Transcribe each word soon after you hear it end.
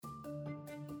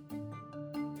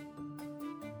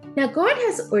Now, God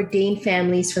has ordained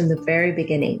families from the very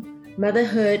beginning.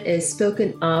 Motherhood is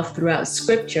spoken of throughout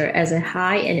Scripture as a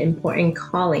high and important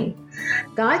calling.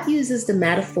 God uses the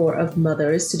metaphor of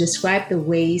mothers to describe the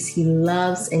ways He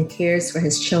loves and cares for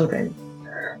His children.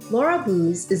 Laura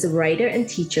Booz is a writer and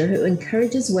teacher who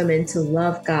encourages women to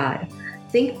love God,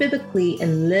 think biblically,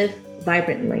 and live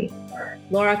vibrantly.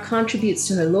 Laura contributes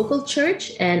to her local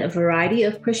church and a variety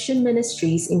of Christian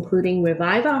ministries, including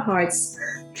Revive Our Hearts,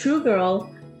 True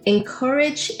Girl,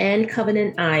 Encourage, and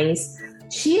Covenant Eyes.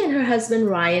 She and her husband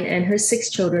Ryan and her 6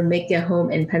 children make their home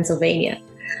in Pennsylvania.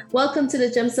 Welcome to the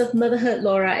Gems of Motherhood,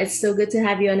 Laura. It's so good to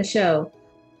have you on the show.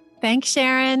 Thanks,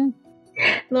 Sharon.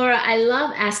 Laura, I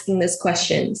love asking these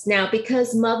questions. Now,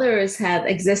 because mothers have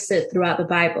existed throughout the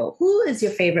Bible, who is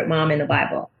your favorite mom in the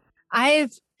Bible?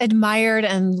 I've admired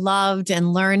and loved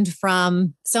and learned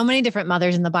from so many different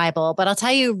mothers in the Bible. But I'll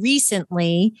tell you,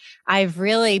 recently, I've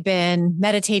really been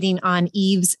meditating on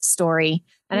Eve's story.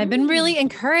 And I've been really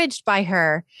encouraged by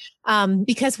her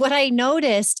because what I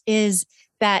noticed is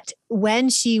that when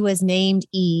she was named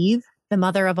Eve, the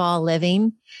mother of all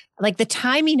living, like the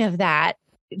timing of that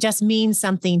just means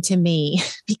something to me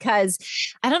because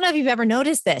I don't know if you've ever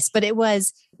noticed this, but it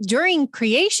was during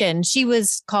creation, she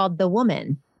was called the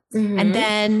woman. Mm-hmm. And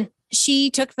then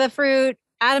she took the fruit,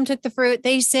 Adam took the fruit,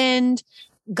 they sinned.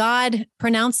 God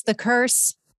pronounced the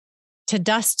curse, to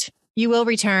dust you will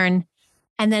return.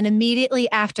 And then immediately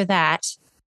after that,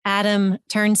 Adam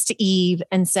turns to Eve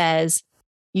and says,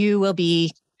 you will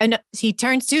be, and he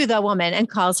turns to the woman and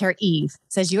calls her Eve,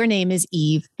 says, your name is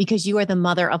Eve because you are the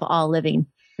mother of all living.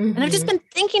 Mm-hmm. And I've just been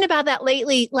thinking about that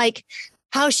lately, like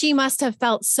how she must have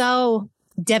felt so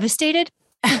devastated.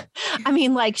 I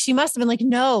mean, like she must have been like,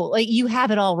 no, like you have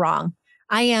it all wrong.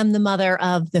 I am the mother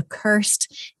of the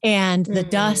cursed and the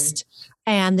dust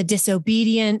and the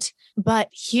disobedient. But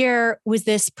here was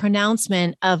this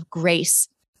pronouncement of grace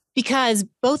because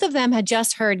both of them had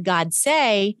just heard God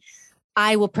say,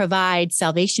 I will provide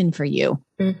salvation for you.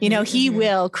 Mm-hmm, you know, He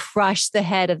will crush the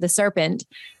head of the serpent.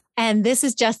 And this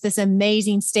is just this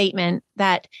amazing statement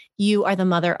that you are the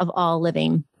mother of all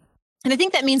living. And I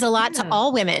think that means a lot to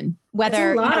all women,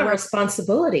 whether it's a lot of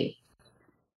responsibility.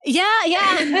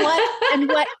 Yeah. And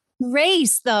what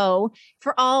grace though,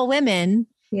 for all women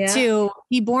to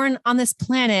be born on this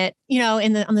planet, you know,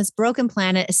 on this broken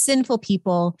planet, as sinful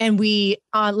people, and we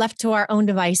are left to our own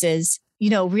devices, you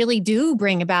know, really do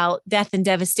bring about death and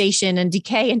devastation and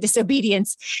decay and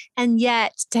disobedience. And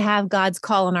yet to have God's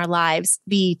call in our lives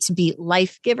to be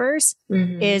life givers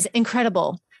is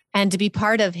incredible. And to be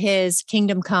part of His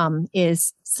kingdom come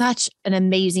is such an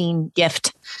amazing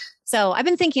gift. So I've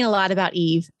been thinking a lot about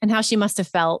Eve and how she must have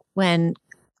felt when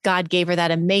God gave her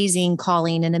that amazing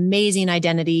calling and amazing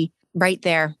identity right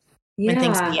there when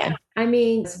things began. I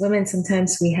mean, as women,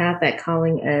 sometimes we have that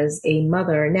calling as a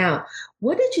mother. Now,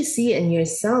 what did you see in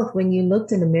yourself when you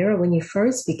looked in the mirror when you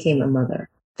first became a mother?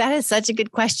 That is such a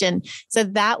good question. So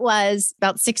that was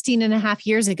about 16 and a half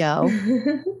years ago.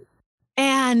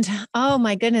 And oh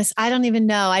my goodness, I don't even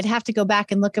know. I'd have to go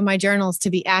back and look at my journals to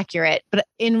be accurate. But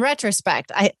in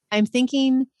retrospect, I'm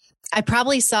thinking I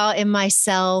probably saw in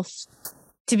myself,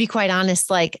 to be quite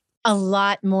honest, like a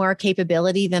lot more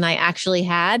capability than I actually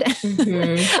had. I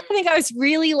think I was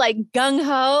really like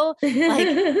gung-ho. Like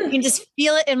you can just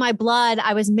feel it in my blood.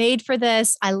 I was made for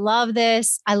this. I love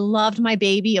this. I loved my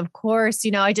baby, of course.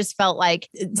 You know, I just felt like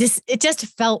it just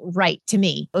felt right to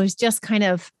me. It was just kind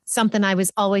of something I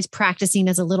was always practicing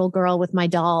as a little girl with my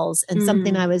dolls and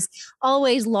something I was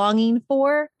always longing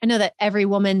for. I know that every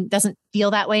woman doesn't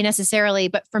feel that way necessarily,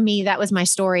 but for me, that was my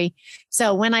story.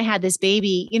 So when I had this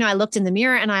baby, you know, I looked in the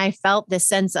mirror and I felt this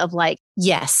sense of like,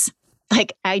 yes,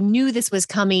 like I knew this was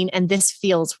coming and this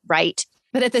feels right.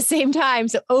 But at the same time,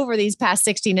 so over these past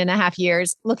 16 and a half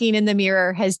years, looking in the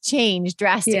mirror has changed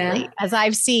drastically as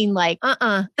I've seen like,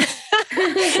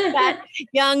 that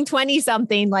young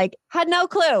 20-something like had no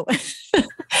clue.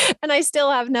 And I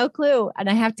still have no clue. And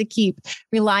I have to keep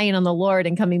relying on the Lord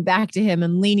and coming back to Him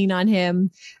and leaning on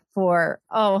Him for,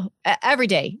 every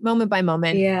day, moment by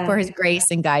moment, for His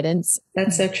grace and guidance.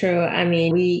 That's so true. I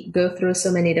mean, we go through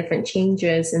so many different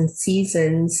changes and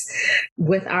seasons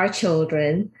with our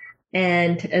children.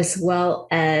 And as well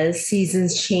as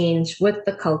seasons change with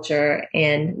the culture.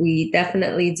 And we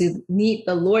definitely do need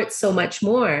the Lord so much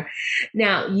more.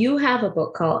 Now, you have a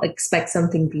book called Expect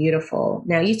Something Beautiful.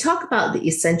 Now, you talk about the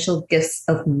essential gifts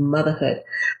of motherhood.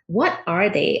 What are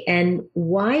they and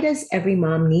why does every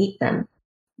mom need them?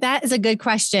 That is a good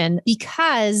question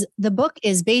because the book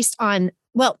is based on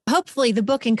Well, hopefully the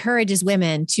book encourages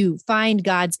women to find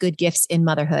God's good gifts in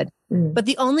motherhood. But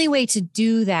the only way to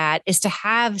do that is to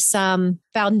have some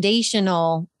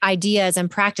foundational ideas and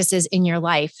practices in your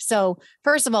life. So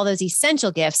first of all, those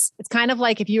essential gifts, it's kind of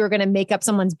like if you were going to make up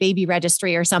someone's baby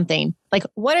registry or something, like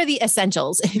what are the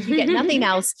essentials? If you get nothing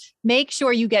else, make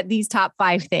sure you get these top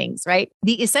 5 things, right?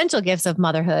 The essential gifts of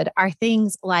motherhood are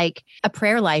things like a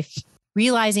prayer life,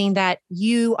 realizing that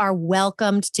you are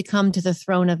welcomed to come to the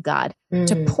throne of God,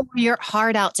 to pour your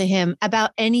heart out to him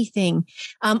about anything,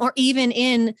 or even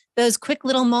in those quick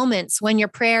little moments when your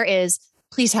prayer is,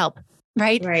 please help,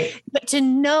 right? But to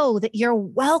know that you're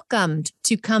welcomed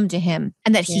to come to him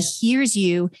and that he hears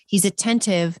you, he's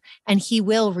attentive, and he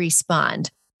will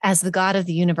respond as the God of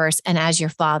the universe and as your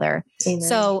father. Amen.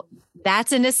 So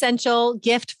that's an essential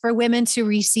gift for women to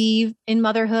receive in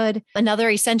motherhood. Another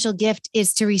essential gift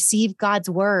is to receive God's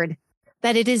word,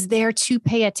 that it is there to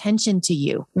pay attention to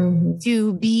you,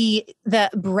 to be the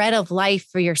bread of life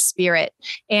for your spirit,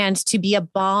 and to be a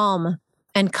balm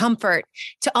and comfort,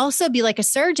 to also be like a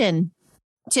surgeon,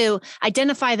 to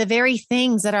identify the very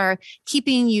things that are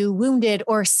keeping you wounded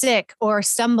or sick or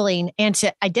stumbling, and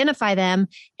to identify them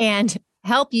and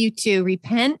help you to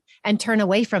repent and turn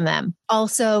away from them.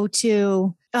 Also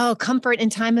to comfort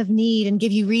in time of need and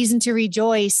give you reason to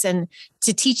rejoice, and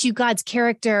to teach you God's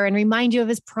character and remind you of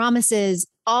his promises.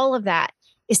 All of that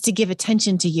is to give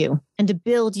attention to you and to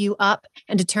build you up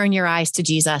and to turn your eyes to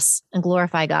Jesus and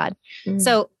glorify God.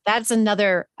 So that's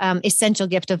another essential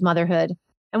gift of motherhood.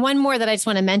 And one more that I just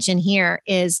want to mention here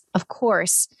is, of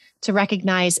course, to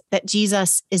recognize that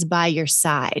Jesus is by your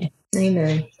side.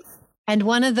 Amen. And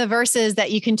one of the verses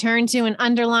that you can turn to and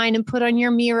underline and put on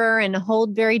your mirror and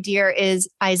hold very dear is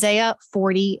Isaiah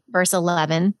 40, verse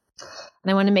 11. And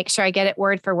I want to make sure I get it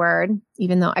word for word,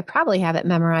 even though I probably have it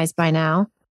memorized by now.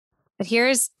 But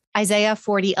here's Isaiah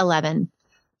 40, 11.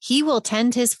 He will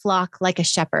tend his flock like a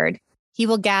shepherd. He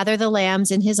will gather the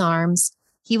lambs in his arms.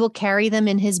 He will carry them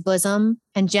in his bosom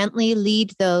and gently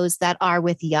lead those that are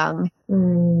with young.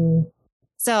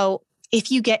 So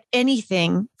if you get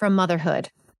anything from motherhood,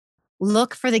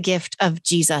 look for the gift of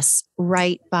Jesus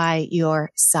right by your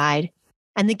side,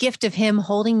 and the gift of him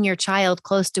holding your child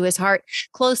close to his heart,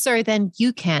 closer than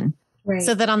you can,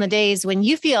 so that on the days when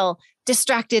you feel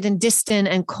distracted and distant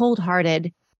and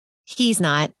cold-hearted, he's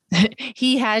not.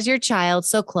 He has your child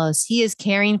so close. He is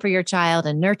caring for your child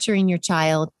and nurturing your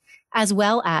child, as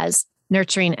well as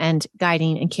nurturing and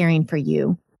guiding and caring for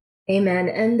you. Amen.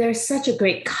 And there's such a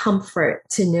great comfort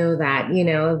to know that,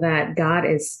 that God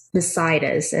is beside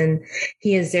us and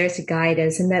he is there to guide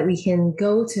us, and that we can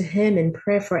go to him in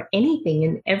prayer for anything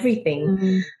and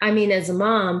everything. I mean, as a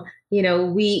mom,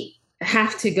 we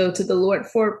have to go to the Lord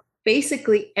for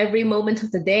basically every moment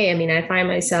of the day. I mean, I find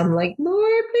myself like,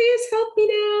 Lord, please help me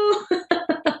now.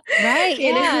 Right.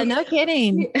 Yeah. No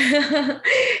kidding.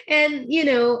 And,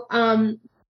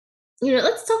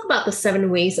 let's talk about the 7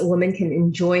 ways a woman can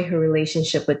enjoy her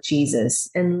relationship with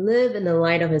Jesus and live in the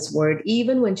light of his word,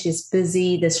 even when she's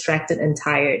busy, distracted, and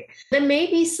tired. There may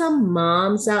be some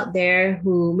moms out there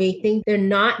who may think they're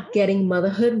not getting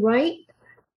motherhood right.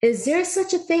 Is there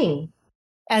such a thing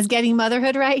as getting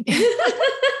motherhood right?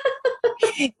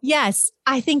 Yes,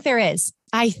 I think there is.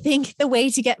 I think the way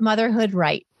to get motherhood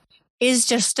right is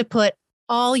just to put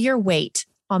all your weight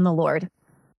on the Lord.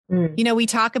 We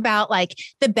talk about like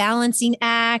the balancing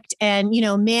act and,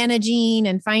 managing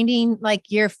and finding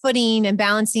like your footing and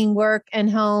balancing work and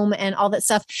home and all that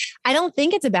stuff. I don't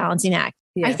think it's a balancing act.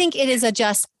 Yeah. I think it is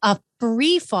just a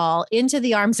free fall into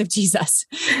the arms of Jesus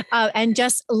and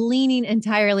just leaning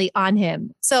entirely on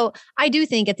him. So I do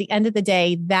think at the end of the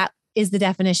day, that is the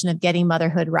definition of getting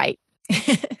motherhood right.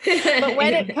 But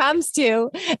when it comes to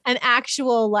an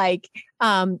actual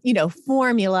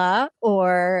formula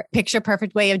or picture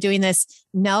perfect way of doing this,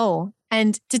 no.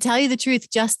 And to tell you the truth,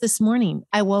 just this morning,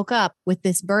 I woke up with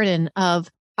this burden of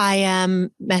I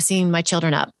am messing my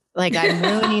children up. Like I'm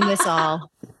ruining this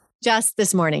all just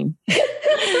this morning.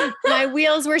 My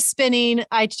wheels were spinning.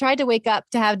 I tried to wake up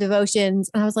to have devotions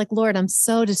and I was like, Lord, I'm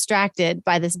so distracted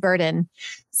by this burden.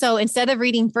 So instead of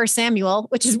reading 1 Samuel,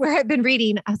 which is where I've been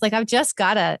reading, I was like, I've just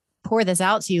got to pour this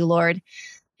out to you, Lord.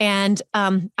 And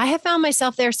I have found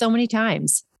myself there so many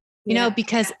times,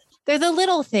 because they're the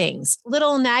little things,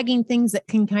 little nagging things that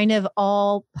can kind of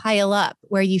all pile up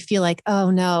where you feel like,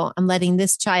 oh no, I'm letting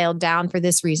this child down for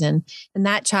this reason. And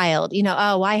that child,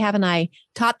 why haven't I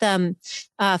taught them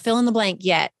fill in the blank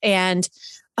yet? And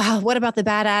what about the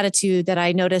bad attitude that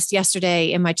I noticed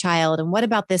yesterday in my child? And what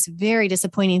about this very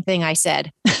disappointing thing I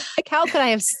said? Like, how could I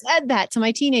have said that to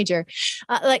my teenager?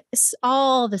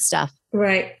 All the stuff.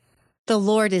 Right. The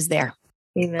Lord is there.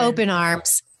 Amen. Open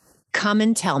arms. Come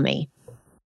and tell me,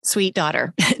 sweet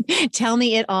daughter, tell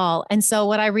me it all. And so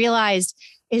what I realized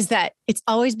is that it's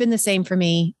always been the same for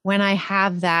me when I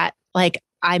have that, like,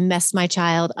 I messed my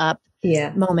child up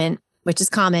moment, which is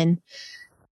common.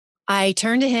 I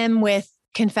turn to him with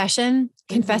confession,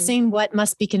 confessing what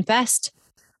must be confessed.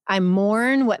 I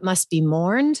mourn what must be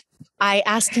mourned. I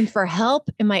ask him for help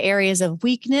in my areas of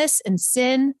weakness and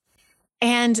sin.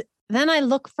 And then I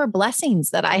look for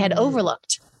blessings that I had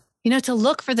overlooked. To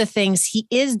look for the things he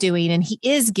is doing and he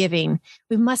is giving.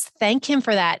 We must thank him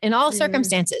for that in all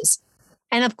circumstances.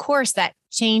 And of course, that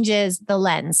changes the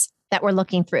lens that we're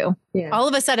looking through. Yeah. All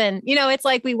of a sudden, it's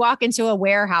like we walk into a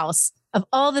warehouse of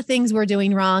all the things we're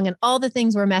doing wrong and all the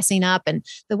things we're messing up and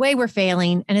the way we're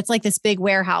failing. And it's like this big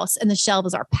warehouse and the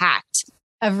shelves are packed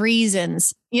of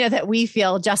reasons, that we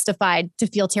feel justified to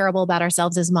feel terrible about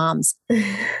ourselves as moms.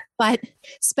 But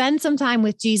spend some time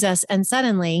with Jesus and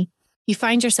suddenly you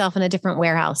find yourself in a different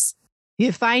warehouse.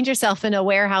 You find yourself in a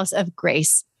warehouse of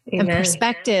grace and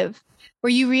perspective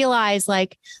where you realize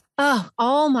like, oh,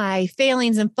 all my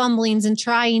failings and fumblings and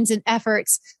tryings and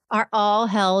efforts are all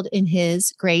held in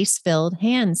his grace-filled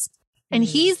hands. And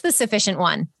he's the sufficient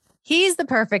one. He's the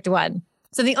perfect one.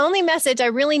 So the only message I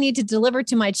really need to deliver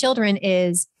to my children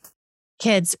is,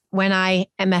 kids, when I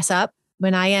mess up,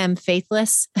 when I am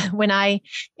faithless, when I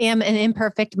am an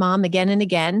imperfect mom again and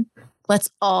again, let's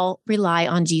all rely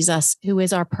on Jesus, who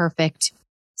is our perfect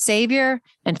Savior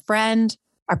and friend,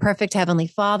 our perfect Heavenly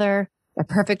Father, our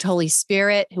perfect Holy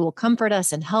Spirit, who will comfort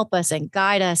us and help us and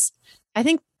guide us. I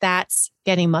think that's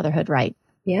getting motherhood right.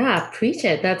 Yeah, preach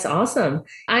it. That's awesome.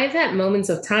 I've had moments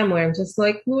of time where I'm just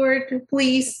like, Lord,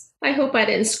 please, I hope I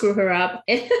didn't screw her up.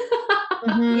 And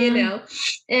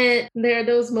there are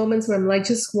those moments where I'm like,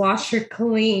 just wash her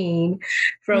clean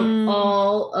from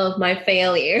all of my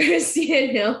failures,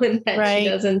 and that she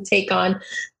doesn't take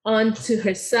onto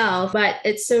herself. But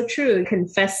it's so true,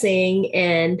 confessing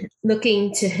and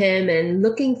looking to him and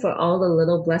looking for all the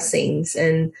little blessings.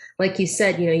 And like you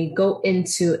said, you go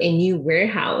into a new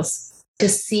warehouse,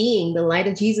 just seeing the light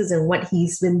of Jesus and what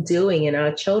he's been doing in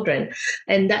our children.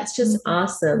 And that's just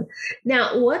awesome.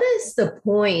 Now, what is the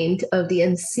point of the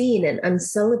unseen and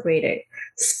uncelebrated?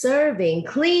 Serving,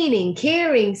 cleaning,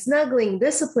 caring, snuggling,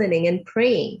 disciplining, and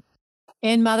praying.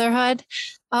 In motherhood?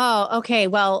 Oh, okay.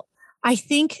 Well, I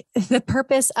think the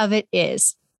purpose of it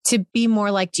is to be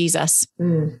more like Jesus.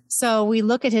 So we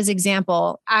look at his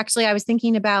example. Actually, I was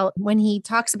thinking about when he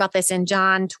talks about this in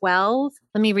John 12.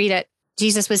 Let me read it.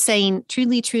 Jesus was saying,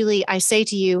 truly, truly, I say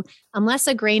to you, unless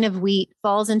a grain of wheat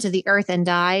falls into the earth and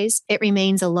dies, it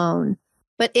remains alone.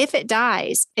 But if it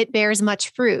dies, it bears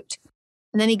much fruit.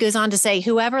 And then he goes on to say,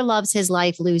 whoever loves his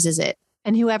life loses it.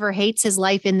 And whoever hates his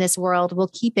life in this world will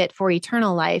keep it for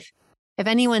eternal life. If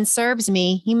anyone serves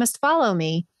me, he must follow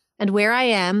me. And where I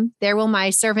am, there will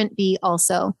my servant be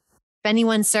also. If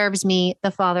anyone serves me, the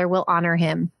Father will honor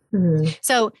him.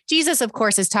 So Jesus, of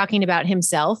course, is talking about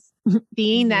himself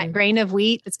being that grain of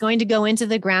wheat that's going to go into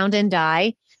the ground and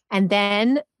die, and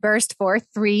then burst forth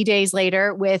 3 days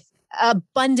later with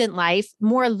abundant life,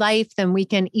 more life than we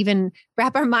can even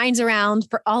wrap our minds around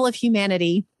for all of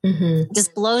humanity.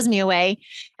 Just blows me away.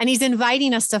 And he's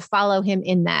inviting us to follow him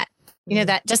in that,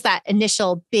 that just that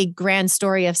initial big grand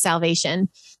story of salvation,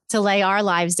 to lay our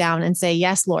lives down and say,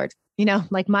 yes, Lord,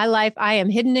 like my life, I am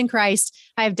hidden in Christ.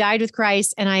 I have died with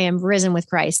Christ and I am risen with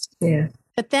Christ. Yeah.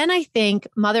 But then I think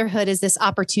motherhood is this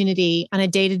opportunity on a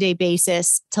day-to-day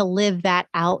basis to live that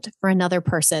out for another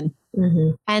person.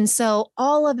 And so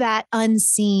all of that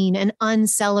unseen and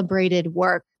uncelebrated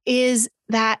work is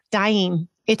that dying.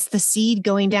 It's the seed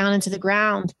going down into the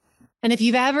ground. And if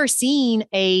you've ever seen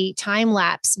a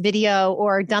time-lapse video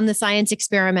or done the science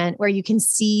experiment where you can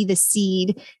see the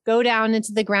seed go down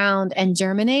into the ground and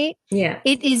germinate,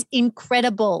 it is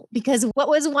incredible, because what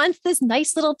was once this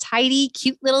nice little tidy,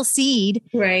 cute little seed,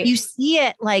 you see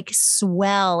it like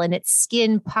swell and its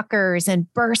skin puckers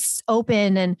and bursts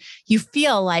open and you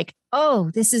feel like, oh,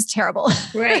 this is terrible.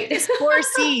 This poor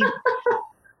seed.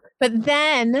 But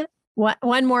then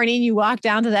one morning you walk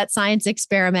down to that science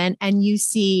experiment and you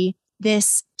see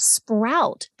this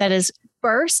sprout that is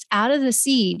burst out of the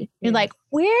seed. You're like,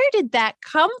 where did that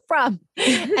come from?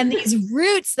 And these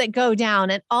roots that go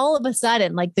down, and all of a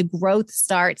sudden, like the growth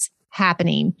starts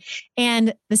happening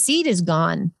and the seed is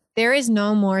gone. There is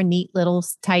no more neat little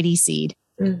tidy seed.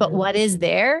 But what is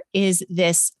there is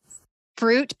this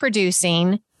fruit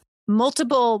producing,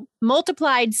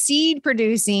 multiplied seed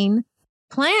producing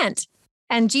plant.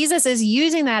 And Jesus is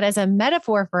using that as a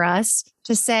metaphor for us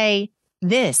to say,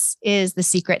 this is the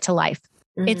secret to life.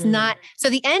 It's not. So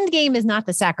the end game is not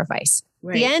the sacrifice.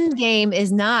 Right. The end game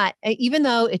is not, even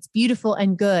though it's beautiful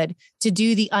and good to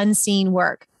do the unseen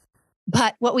work.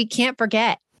 But what we can't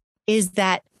forget is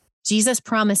that Jesus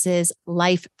promises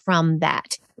life from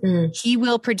that. He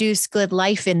will produce good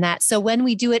life in that. So when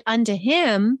we do it unto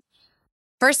him,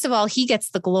 first of all, he gets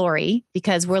the glory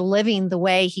because we're living the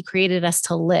way he created us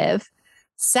to live.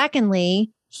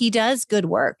 Secondly, he does good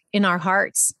work in our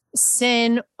hearts.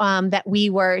 Sin that we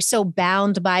were so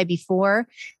bound by before,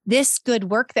 this good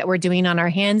work that we're doing on our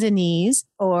hands and knees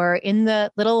or in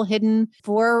the little hidden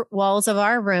four walls of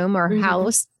our room or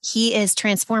house, he is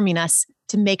transforming us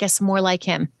to make us more like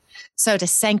him. So to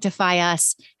sanctify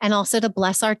us and also to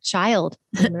bless our child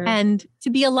and to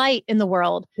be a light in the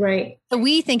world. Right. So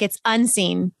we think it's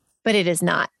unseen, but it is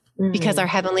not because our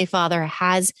Heavenly Father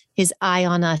has his eye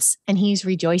on us and he's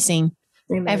rejoicing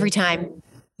every time.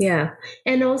 Yeah.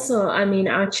 And also, I mean,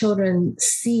 our children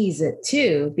sees it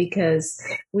too, because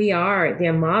we are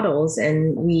their models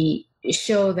and we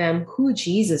show them who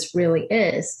Jesus really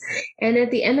is. And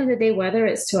at the end of the day, whether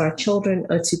it's to our children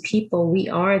or to people, we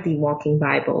are the walking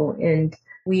Bible and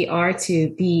we are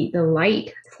to be the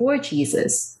light for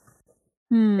Jesus.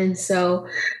 And so,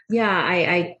 yeah,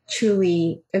 I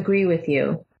truly agree with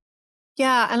you.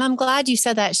 Yeah. And I'm glad you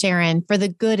said that, Sharon, for the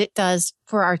good it does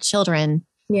for our children.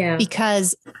 Yeah.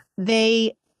 Because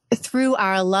they, through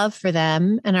our love for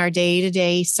them and our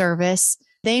day-to-day service,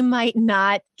 they might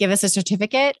not give us a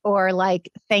certificate or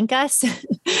like thank us,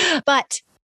 but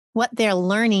what they're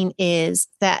learning is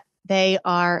that they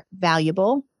are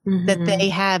valuable, that they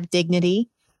have dignity,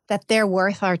 that they're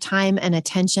worth our time and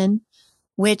attention,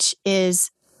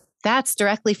 that's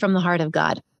directly from the heart of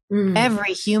God.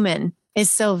 Every human is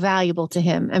so valuable to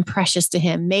him and precious to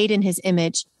him, made in his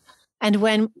image. And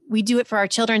when we do it for our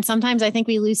children, sometimes I think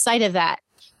we lose sight of that.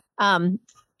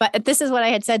 But this is what I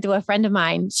had said to a friend of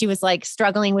mine. She was like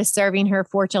struggling with serving her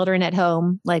 4 children at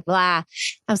home, like blah.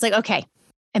 I was like, okay,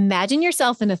 imagine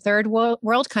yourself in a third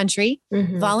world country,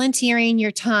 volunteering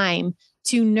your time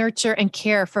to nurture and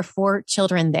care for 4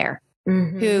 children there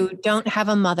who don't have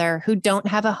a mother, who don't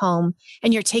have a home.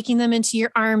 And you're taking them into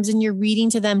your arms and you're reading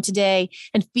to them today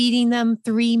and feeding them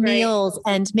 3 meals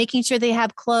and making sure they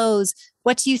have clothes.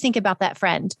 What do you think about that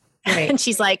friend? Right. And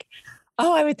she's like,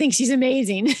 oh, I would think she's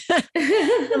amazing.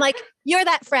 I'm like, you're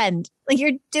that friend. Like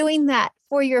you're doing that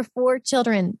for your 4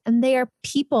 children and they are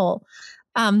people.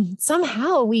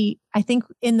 Somehow I think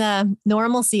in the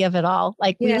normalcy of it all,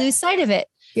 like we lose sight of it.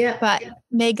 Yeah. But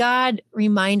may God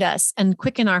remind us and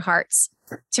quicken our hearts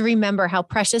to remember how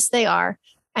precious they are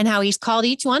and how he's called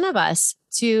each one of us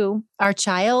to our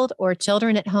child or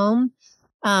children at home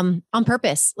on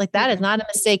purpose. Like that is not a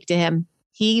mistake to him.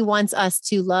 He wants us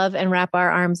to love and wrap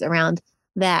our arms around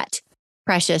that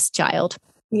precious child.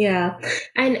 Yeah.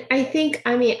 And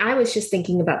I was just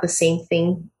thinking about the same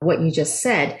thing, what you just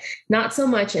said, not so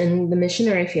much in the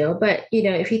missionary field, but,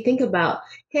 if you think about,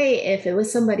 hey, if it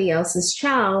was somebody else's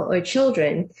child or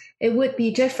children, it would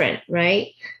be different, right?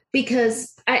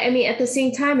 Because at the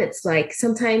same time, it's like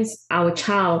sometimes our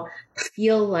child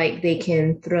feel like they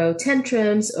can throw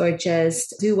tantrums or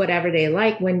just do whatever they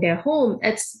like when they're home.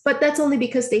 But that's only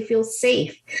because they feel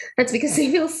safe. That's because they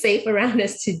feel safe around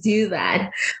us to do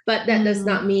that. But that does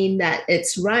not mean that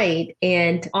it's right.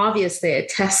 And obviously it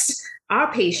tests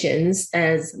our patience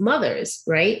as mothers,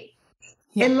 right?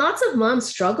 Yeah. And lots of moms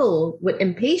struggle with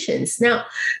impatience. Now,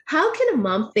 how can a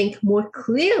mom think more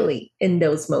clearly in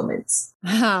those moments?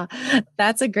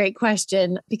 That's a great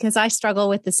question because I struggle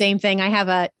with the same thing. I have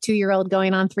a 2-year-old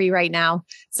going on 3 right now.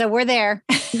 So we're there.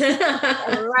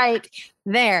 Right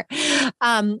there.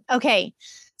 Okay.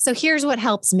 So here's what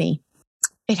helps me.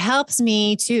 It helps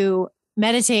me to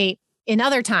meditate in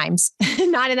other times,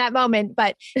 not in that moment,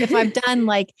 but if I've done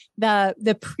like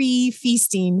the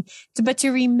pre-feasting, but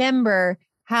to remember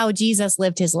how Jesus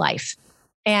lived his life.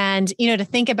 And, to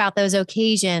think about those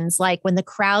occasions, like when the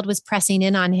crowd was pressing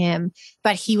in on him,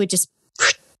 but he would just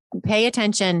pay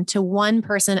attention to one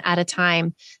person at a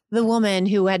time, the woman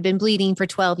who had been bleeding for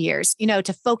 12 years,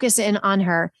 to focus in on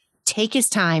her, take his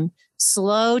time,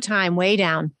 slow time way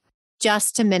down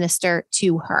just to minister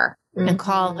to her. And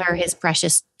call her his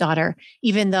precious daughter,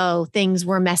 even though things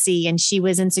were messy and she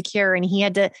was insecure and he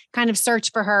had to kind of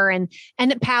search for her and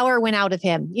power went out of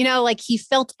him. Like he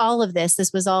felt all of this.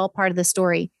 This was all part of the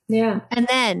story. Yeah. And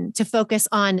then to focus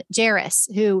on Jairus,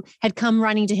 who had come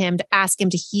running to him to ask him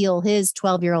to heal his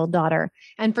 12-year-old daughter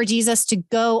and for Jesus to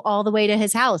go all the way to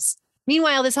his house.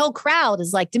 Meanwhile, this whole crowd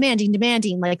is like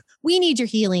demanding, like, we need your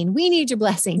healing. We need your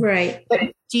blessing. Right.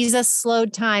 But Jesus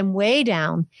slowed time way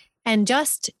down and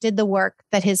just did the work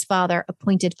that his Father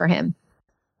appointed for him.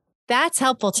 That's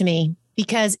helpful to me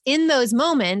Because in those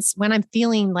moments when I'm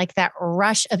feeling like that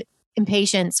rush of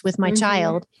impatience with my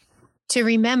child, to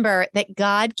remember that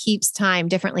God keeps time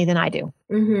differently than I do.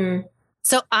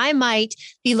 So I might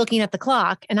be looking at the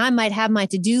clock and I might have my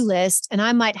to-do list and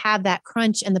I might have that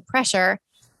crunch and the pressure.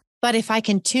 But if I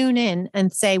can tune in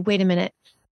and say, wait a minute,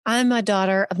 I'm a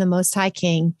daughter of the Most High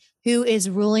King who is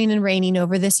ruling and reigning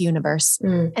over this universe.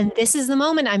 And this is the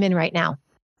moment I'm in right now.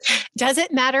 Does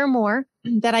it matter more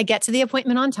that I get to the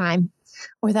appointment on time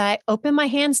or that I open my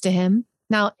hands to him?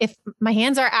 Now, if my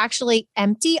hands are actually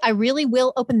empty, I really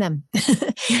will open them.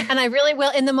 And I really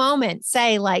will in the moment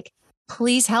say like,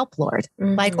 please help, Lord,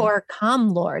 like, or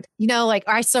come, Lord, like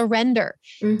I surrender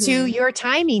to your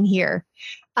timing here.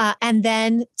 And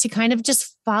then to kind of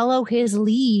just follow his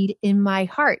lead in my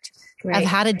heart of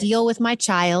how to deal with my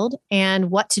child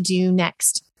and what to do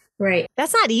next. Right.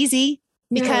 That's not easy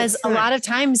because a lot of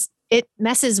times it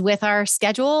messes with our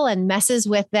schedule and messes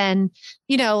with then,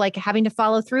 like having to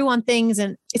follow through on things,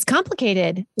 and it's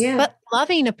complicated. Yeah. But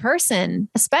loving a person,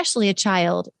 especially a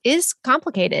child, is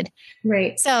complicated.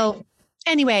 Right. So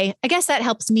anyway, I guess that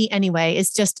helps me anyway,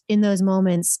 is just in those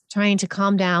moments trying to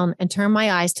calm down and turn my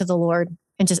eyes to the Lord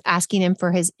and just asking him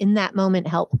for his in that moment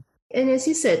help. And as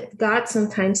you said, God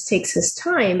sometimes takes his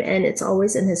time, and it's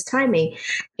always in his timing.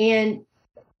 And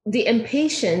the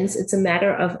impatience, it's a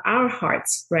matter of our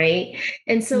hearts, right?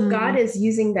 And so God is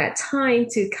using that time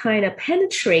to kind of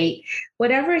penetrate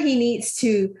whatever he needs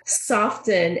to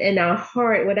soften in our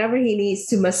heart, whatever he needs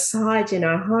to massage in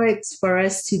our hearts for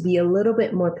us to be a little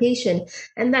bit more patient.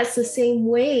 And that's the same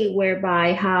way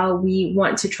whereby how we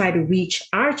want to try to reach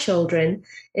our children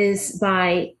is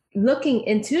by looking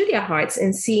into their hearts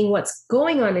and seeing what's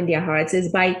going on in their hearts,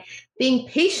 is by being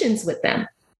patient with them.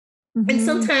 And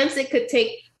sometimes it could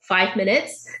take 5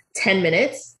 minutes, 10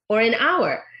 minutes, or an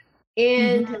hour.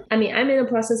 And I mean, I'm in the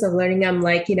process of learning. I'm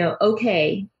like,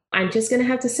 okay, I'm just going to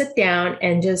have to sit down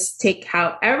and just take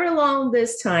however long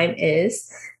this time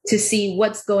is to see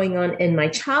what's going on in my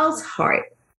child's heart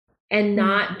and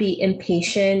not be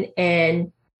impatient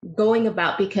and going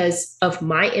about because of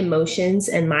my emotions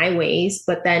and my ways.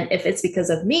 But then if it's because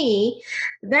of me,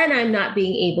 then I'm not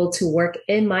being able to work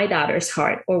in my daughter's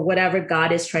heart or whatever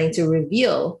God is trying to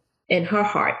reveal in her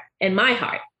heart and my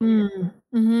heart.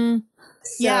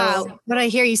 Yeah. What I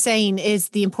hear you saying is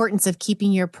the importance of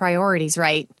keeping your priorities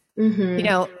right,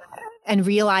 and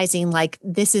realizing like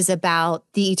this is about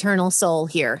the eternal soul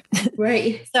here.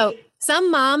 Right. So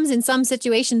some moms in some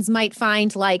situations might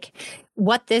find like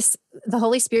the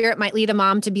Holy Spirit might lead a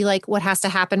mom to be like, what has to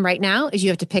happen right now is you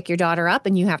have to pick your daughter up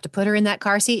and you have to put her in that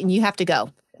car seat and you have to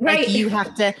go. Right. Like you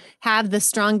have to have the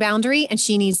strong boundary and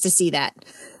she needs to see that.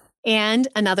 And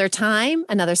another time,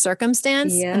 another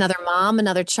circumstance, another mom,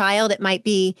 another child, it might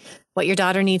be what your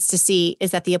daughter needs to see is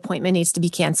that the appointment needs to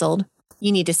be canceled.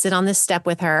 You need to sit on this step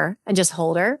with her and just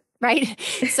hold her, right?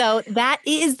 So that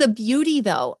is the beauty,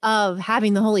 though, of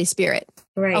having the Holy Spirit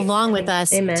along with us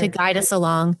to guide us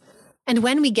along. And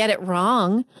when we get it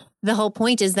wrong, the whole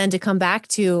point is then to come back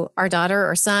to our daughter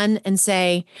or son and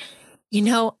say,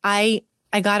 I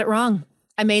got it wrong.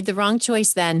 I made the wrong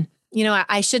choice then.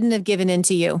 I shouldn't have given in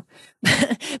to you.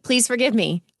 Please forgive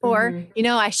me. Or,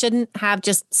 I shouldn't have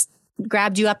just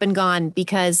grabbed you up and gone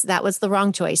because that was the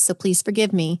wrong choice. So please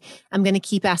forgive me. I'm going to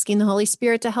keep asking the Holy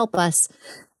Spirit to help us.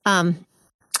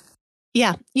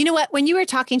 Yeah. You know what? When you were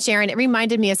talking, Sharon, it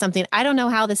reminded me of something. I don't know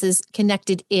how this is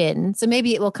connected in, so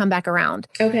maybe it will come back around.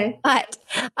 Okay. But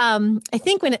I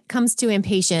think when it comes to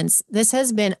impatience, this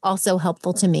has been also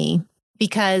helpful to me.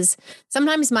 Because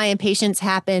sometimes my impatience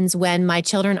happens when my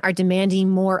children are demanding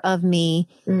more of me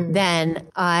than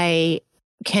I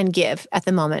can give at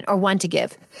the moment or want to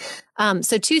give.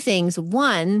 So two things.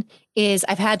 One is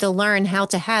I've had to learn how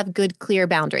to have good, clear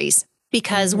boundaries,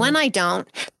 because when I don't,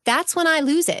 that's when I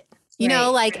lose it.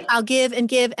 Like I'll give and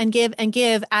give and give and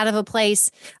give out of a place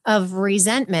of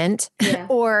resentment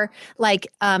or like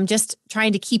just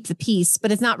trying to keep the peace,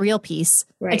 but it's not real peace.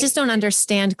 Right. I just don't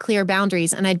understand clear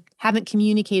boundaries and I haven't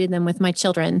communicated them with my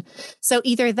children. So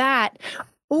either that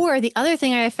or the other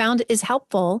thing I have found is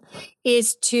helpful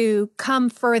is to come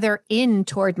further in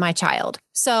toward my child.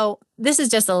 So this is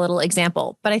just a little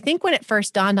example, but I think when it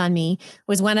first dawned on me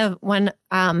was when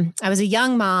I was a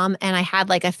young mom and I had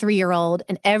like a 3-year-old,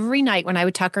 and every night when I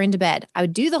would tuck her into bed, I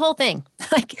would do the whole thing,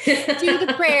 like do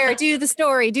the prayer, do the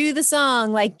story, do the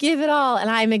song, like give it all. And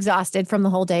I'm exhausted from the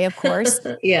whole day, of course.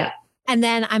 Yeah. And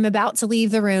then I'm about to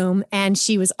leave the room and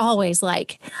she was always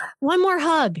like, one more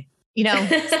hug,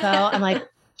 So I'm like,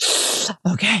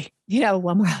 okay,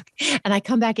 one more hug. And I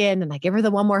come back in and I give her the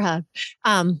one more hug.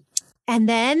 And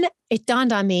then it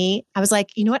dawned on me. I was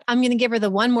like, you know what? I'm going to give her the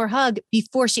one more hug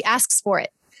before she asks for it.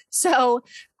 So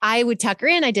I would tuck her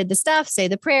in. I did the stuff, say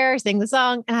the prayer, sing the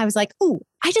song. And I was like, ooh,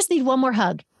 I just need one more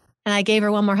hug. And I gave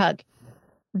her one more hug.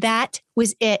 That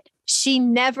was it. She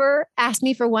never asked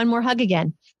me for one more hug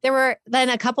again. There were then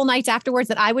a couple nights afterwards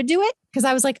that I would do it because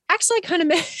I was like, actually, I kind of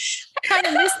missed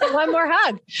the one more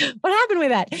hug. What happened with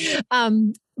that?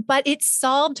 But it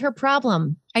solved her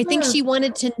problem. I think she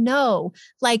wanted to know,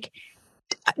 like,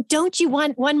 don't you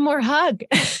want one more hug?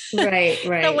 Right.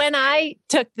 So when I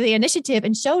took the initiative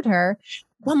and showed her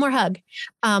one more hug,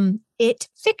 it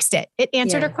fixed it. It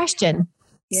answered her question.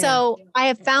 Yeah. So I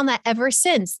have found that ever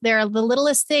since. There are the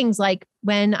littlest things, like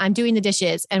when I'm doing the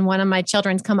dishes and one of my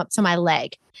children's come up to my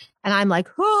leg and I'm like,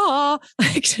 oh,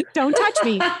 like, don't touch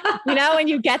me, and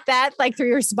you get that like through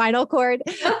your spinal cord.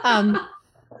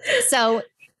 So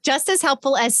just as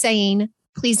helpful as saying,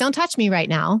 please don't touch me right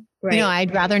now. Right.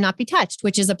 I'd rather not be touched,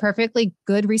 which is a perfectly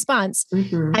good response.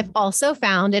 Mm-hmm. I've also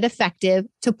found it effective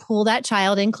to pull that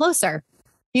child in closer,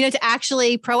 to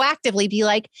actually proactively be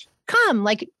like, come,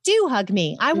 like, do hug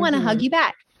me. I want to hug you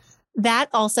back. That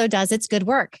also does its good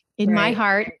work in my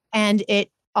heart. And it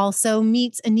also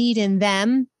meets a need in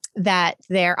them that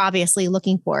they're obviously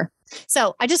looking for.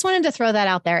 So I just wanted to throw that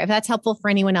out there if that's helpful for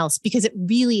anyone else, because it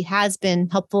really has been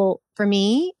helpful for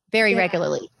me very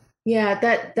regularly. Yeah,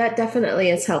 that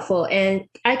definitely is helpful. And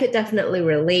I could definitely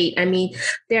relate. I mean,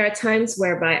 there are times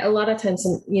whereby a lot of times,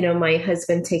 my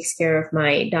husband takes care of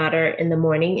my daughter in the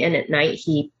morning, and at night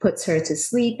he puts her to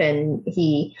sleep, and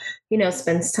he,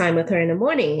 spends time with her in the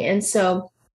morning. And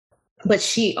so, but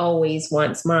she always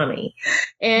wants mommy.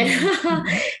 And,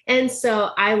 and so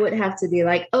I would have to be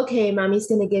like, okay, mommy's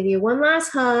going to give you one last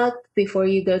hug before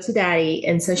you go to daddy.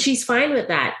 And so she's fine with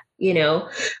that.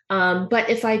 But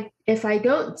if I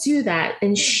don't do that,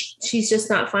 and she's just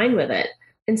not fine with it.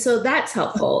 And so that's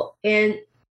helpful. And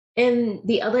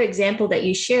the other example that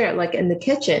you share, like in the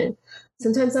kitchen,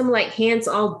 sometimes I'm like hands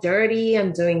all dirty,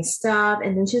 I'm doing stuff.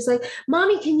 And then she's like,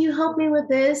 mommy, can you help me with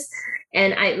this?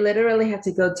 And I literally have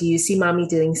to go, do you see mommy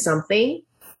doing something?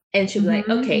 And she'll be like,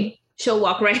 okay, she'll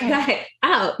walk right back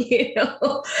out,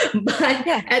 But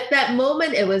at that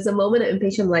moment, it was a moment of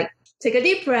impatience. I'm like, take a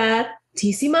deep breath. Do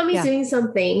you see mommy's doing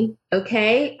something?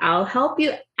 Okay, I'll help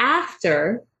you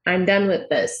after I'm done with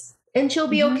this. And she'll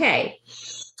be okay.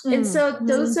 And so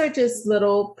those are just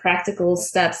little practical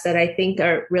steps that I think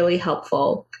are really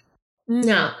helpful.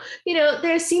 Now,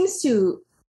 there seems to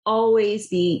always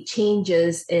be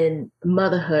changes in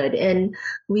motherhood, and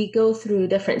we go through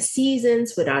different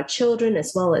seasons with our children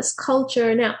as well as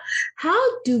culture. Now,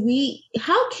 how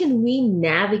can we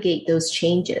navigate those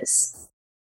changes?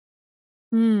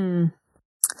 How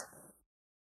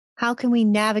can we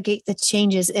navigate the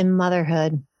changes in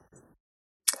motherhood?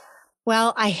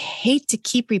 Well, I hate to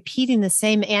keep repeating the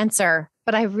same answer,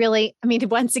 but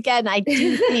once again, I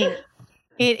do think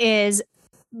it is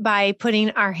by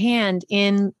putting our hand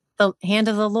in the hand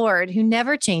of the Lord, who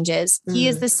never changes. He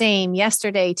is the same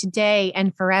yesterday, today,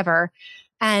 and forever.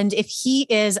 And if he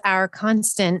is our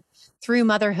constant through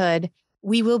motherhood,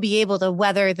 we will be able to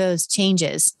weather those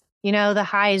changes. The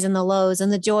highs and the lows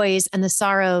and the joys and the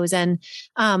sorrows and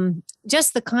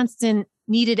just the constant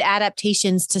needed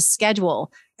adaptations to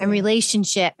schedule and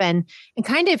relationship and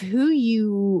kind of who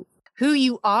you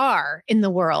are in the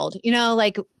world.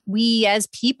 Like we as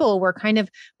people,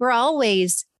 we're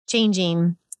always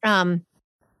changing.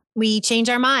 We change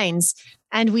our minds,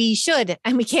 and we should,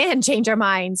 and we can change our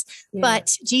minds,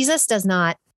 but Jesus does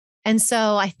not. And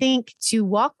so I think to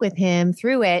walk with him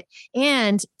through it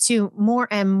and to more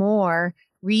and more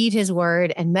read his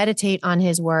word and meditate on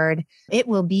his word, it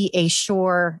will be a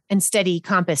sure and steady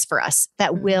compass for us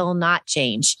that will not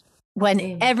change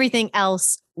when everything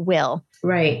else will.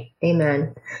 Right.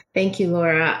 Amen. Thank you,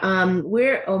 Laura.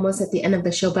 We're almost at the end of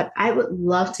the show, but I would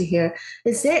love to hear,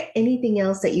 is there anything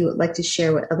else that you would like to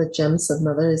share with other gems of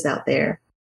mothers out there?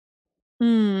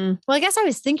 Well, I guess I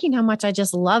was thinking how much I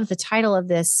just love the title of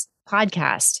this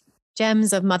podcast,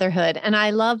 Gems of Motherhood. And I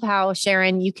love how,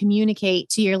 Sharon, you communicate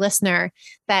to your listener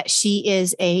that she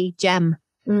is a gem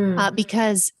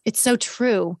because it's so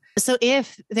true. So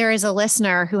if there is a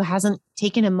listener who hasn't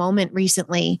taken a moment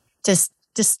recently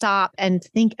to stop and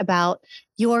think about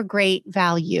your great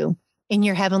value in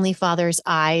your Heavenly Father's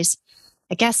eyes,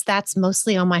 I guess that's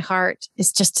mostly on my heart,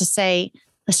 is just to say,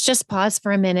 let's just pause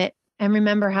for a minute and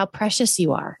remember how precious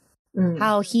you are,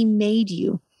 how he made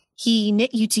you. He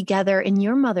knit you together in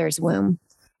your mother's womb,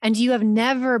 and you have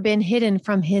never been hidden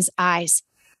from his eyes.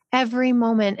 Every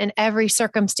moment and every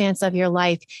circumstance of your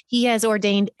life, he has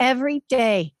ordained every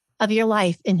day of your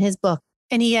life in his book,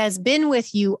 and he has been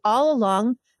with you all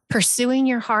along pursuing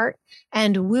your heart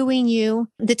and wooing you.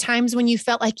 The times when you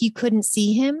felt like you couldn't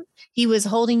see him, he was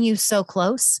holding you so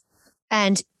close,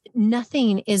 and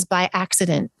nothing is by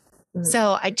accident.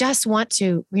 So I just want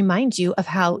to remind you of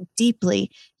how deeply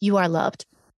you are loved.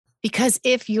 Because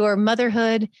if your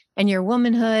motherhood and your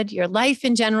womanhood, your life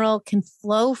in general can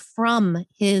flow from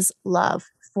his love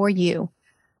for you,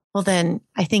 well, then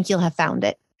I think you'll have found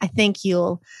it. I think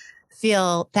you'll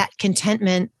feel that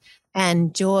contentment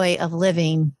and joy of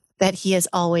living that he has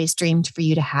always dreamed for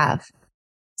you to have.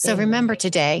 So remember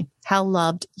today how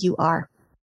loved you are.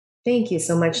 Thank you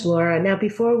so much, Laura. Now,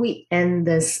 before we end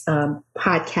this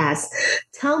podcast,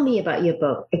 tell me about your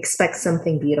book, Expect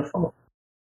Something Beautiful.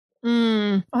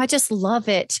 I just love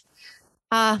it.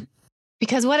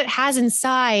 Because what it has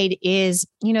inside is,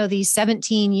 these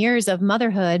 17 years of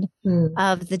motherhood,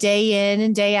 of the day in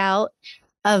and day out,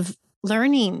 of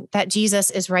learning that Jesus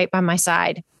is right by my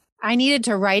side. I needed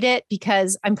to write it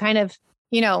because I'm kind of,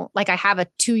 like I have a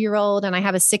 2-year-old and I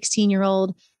have a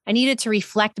 16-year-old. I needed to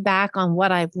reflect back on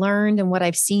what I've learned and what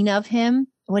I've seen of him,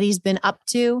 what he's been up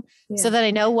to, so that I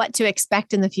know what to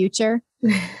expect in the future.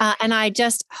 And I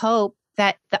just hope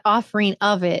that the offering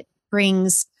of it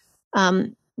brings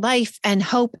life and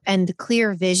hope and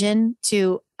clear vision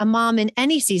to a mom in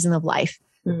any season of life,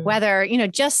 whether,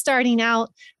 just starting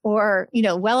out or,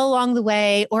 well along the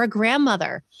way, or a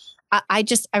grandmother. I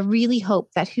really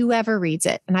hope that whoever reads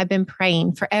it, and I've been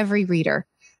praying for every reader,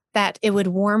 that it would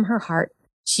warm her heart.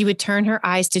 She would turn her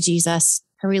eyes to Jesus.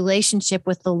 Her relationship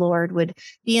with the Lord would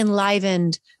be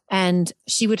enlivened, and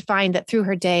she would find that through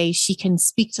her day, she can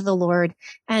speak to the Lord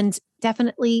and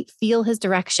definitely feel his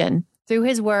direction through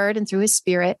his word and through his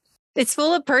spirit. It's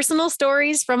full of personal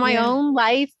stories from my own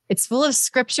life. It's full of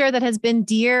scripture that has been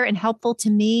dear and helpful to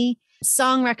me,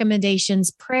 song recommendations,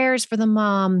 prayers for the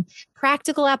mom,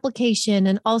 practical application,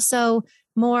 and also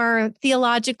more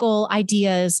theological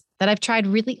ideas that I've tried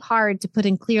really hard to put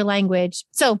in clear language.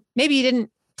 So maybe you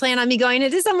didn't plan on me going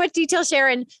into so much detail,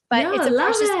 Sharon, but it's a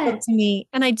precious book to me.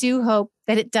 And I do hope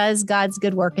that it does God's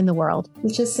good work in the world.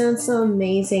 It just sounds so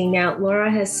amazing. Now, Laura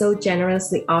has so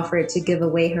generously offered to give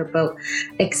away her book,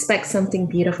 Expect Something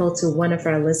Beautiful, to one of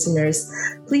our listeners.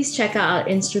 Please check out our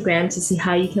Instagram to see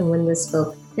how you can win this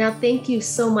book. Now, thank you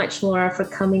so much, Laura, for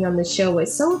coming on the show. I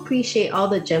so appreciate all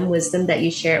the gem wisdom that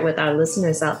you shared with our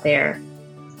listeners out there.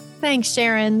 Thanks,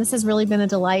 Sharon. This has really been a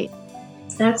delight.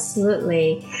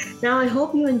 Absolutely. Now, I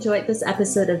hope you enjoyed this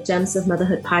episode of Gems of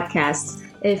Motherhood podcast.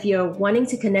 If you're wanting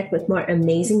to connect with more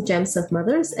amazing gems of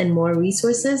mothers and more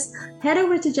resources, head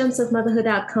over to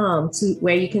gemsofmotherhood.com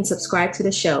where you can subscribe to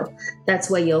the show. That's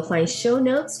where you'll find show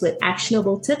notes with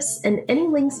actionable tips and any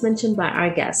links mentioned by our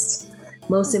guests.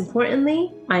 Most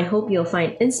importantly, I hope you'll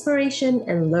find inspiration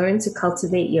and learn to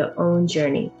cultivate your own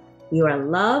journey. You are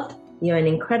loved. You're an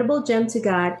incredible gem to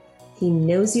God. He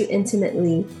knows you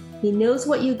intimately. He knows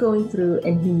what you're going through,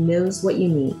 and he knows what you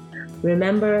need.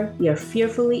 Remember, you're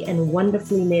fearfully and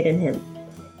wonderfully made in him.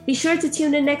 Be sure to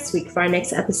tune in next week for our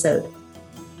next episode.